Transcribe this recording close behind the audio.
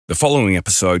The following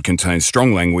episode contains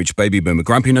strong language, baby boomer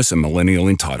grumpiness and millennial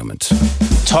entitlement.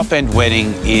 Top End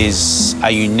Wedding is a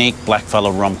unique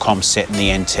blackfella rom-com set in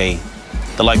the NT.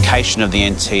 The location of the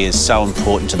NT is so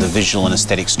important to the visual and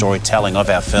aesthetic storytelling of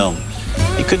our film.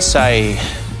 You could say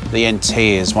the NT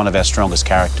is one of our strongest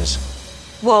characters.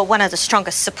 Well, one of the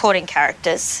strongest supporting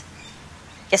characters.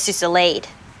 Guess who's the lead?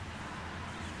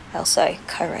 I also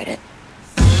co-wrote it.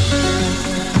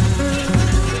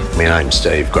 My name's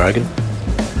Steve Grogan.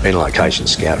 Been a location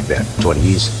scout for about 20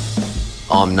 years.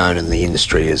 I'm known in the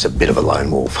industry as a bit of a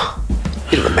lone wolf,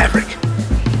 bit of a maverick.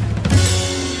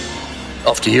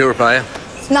 Off to Europe, are you?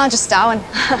 No, just Darwin.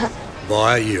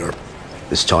 Via Europe.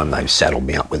 This time they've saddled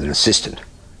me up with an assistant,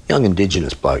 young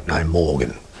Indigenous bloke named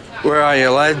Morgan. Where are you,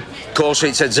 lad? Call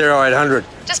sheet said 0800.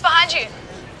 Just behind you.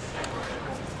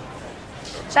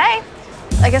 Shay.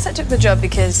 I guess I took the job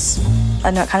because, I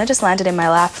don't know, it kind of just landed in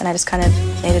my lap and I just kind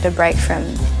of needed a break from,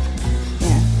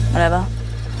 whatever.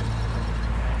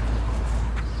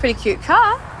 Pretty cute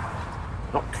car.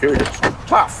 Not cute, it's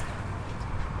tough.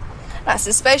 Nice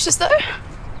and spacious, though.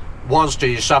 Was till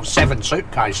you shove 7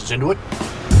 suitcases into it.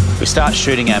 We start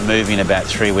shooting our movie in about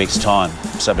 3 weeks' time.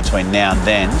 So between now and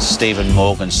then, Steve and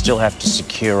Morgan still have to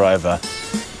secure over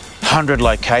 100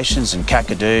 locations in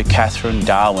Kakadu, Katherine,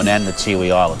 Darwin and the Tiwi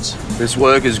Islands. This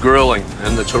work is grueling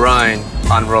and the terrain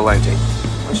unrelenting.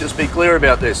 Let's just be clear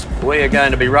about this. We are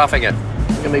going to be roughing it.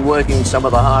 We're going to be working in some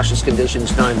of the harshest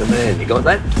conditions known to man. You got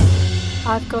that?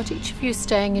 I've got each of you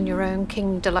staying in your own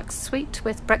King Deluxe suite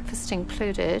with breakfast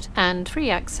included and free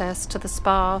access to the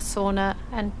spa, sauna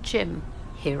and gym.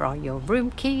 Here are your room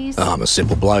keys. I'm a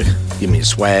simple bloke. Give me a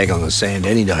swag on the sand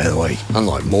any day of the week.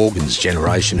 Unlike Morgan's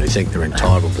generation who think they're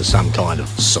entitled to some kind of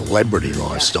celebrity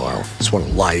lifestyle. Just want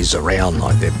to laze around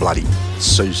like they're bloody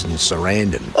Susan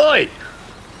Sarandon. Oi!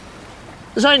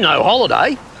 This ain't no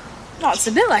holiday. Oh, it's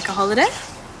a bit like a holiday.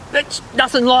 It's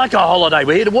nothing like a holiday.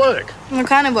 We're here to work. What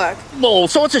kind of work? All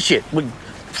sorts of shit. We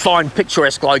find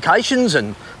picturesque locations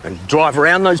and drive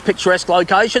around those picturesque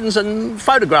locations and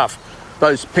photograph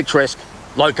those picturesque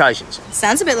locations.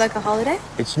 Sounds a bit like a holiday.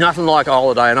 It's nothing like a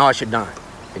holiday and I should know.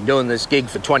 Been doing this gig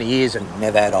for 20 years and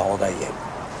never had a holiday yet.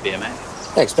 Yeah, mate.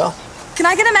 Thanks, pal. Can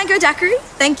I get a mango daiquiri?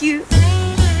 Thank you.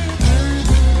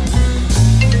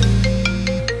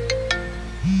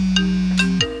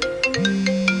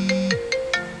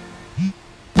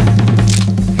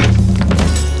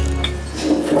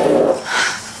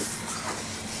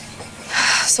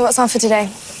 So what's on for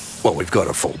today? Well, we've got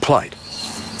a full plate.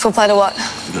 Full plate of what?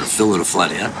 We've got a fillet of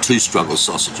flat out, 2 struggle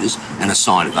sausages, and a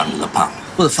side of under the pump.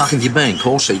 Where the fuck have you been?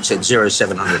 Call sheet said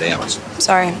 0700 hours.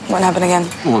 Sorry, won't happen again.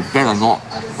 Well, it better not.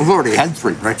 I've already had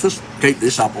 3 breakfasts. Keep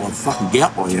this up or I'll fucking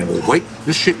gout by the end of the week.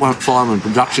 This shit won't fly when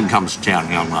production comes to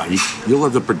town, young lady. You'll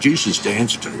have the producers to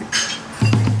answer to.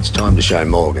 It's time to show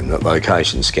Morgan that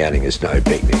location scouting is no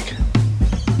picnic.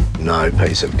 No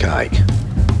piece of cake.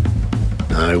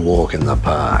 No walk in the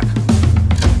park.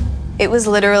 It was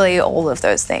literally all of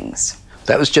those things.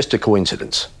 That was just a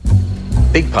coincidence.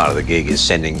 Big part of the gig is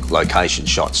sending location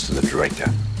shots to the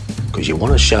director because you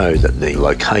want to show that the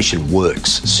location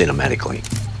works cinematically.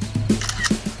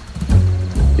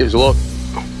 Here's a look.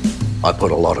 I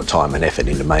put a lot of time and effort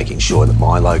into making sure that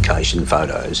my location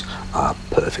photos are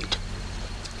perfect.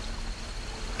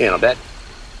 Yeah, not bad.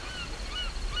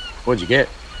 What'd you get?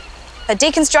 A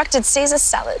deconstructed Caesar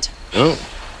salad. Oh.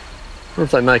 What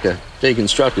if they make a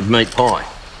deconstructed meat pie?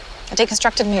 A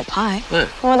deconstructed meat pie? Yeah.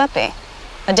 What would that be?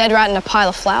 A dead rat in a pile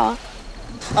of flour?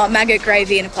 Oh, maggot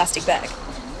gravy in a plastic bag.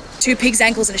 2 pig's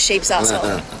ankles and a sheep's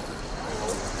arsehole.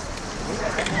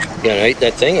 You gonna eat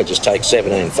that thing or just take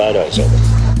 17 photos of it?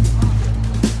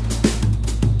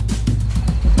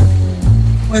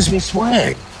 Where's me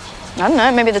swag? I don't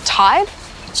know, maybe the tide?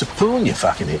 It's a pool, you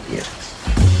fucking idiot.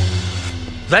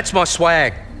 That's my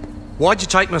swag. Why'd you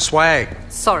take my swag?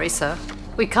 Sorry, sir.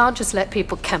 We can't just let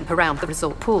people camp around the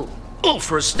resort pool. Well,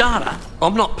 for a starter,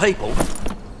 I'm not people.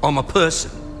 I'm a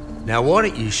person. Now, why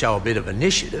don't you show a bit of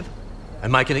initiative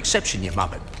and make an exception, you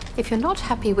muppet? If you're not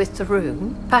happy with the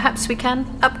room, perhaps we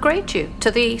can upgrade you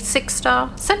to the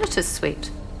 6-star Senator's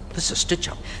Suite. This is a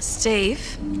stitch-up.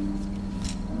 Steve,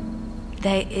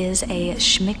 there is a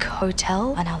schmick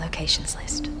hotel on our locations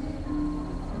list.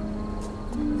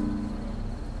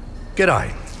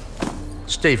 G'day.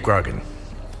 Steve Grogan.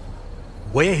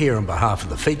 We're here on behalf of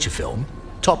the feature film,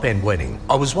 Top End Wedding.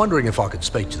 I was wondering if I could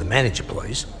speak to the manager,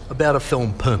 please, about a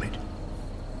film permit.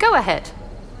 Go ahead.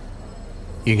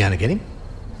 You going to get him?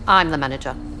 I'm the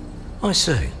manager. I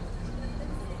see.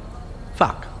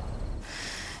 Fuck.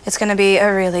 It's going to be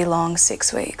a really long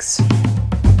 6 weeks.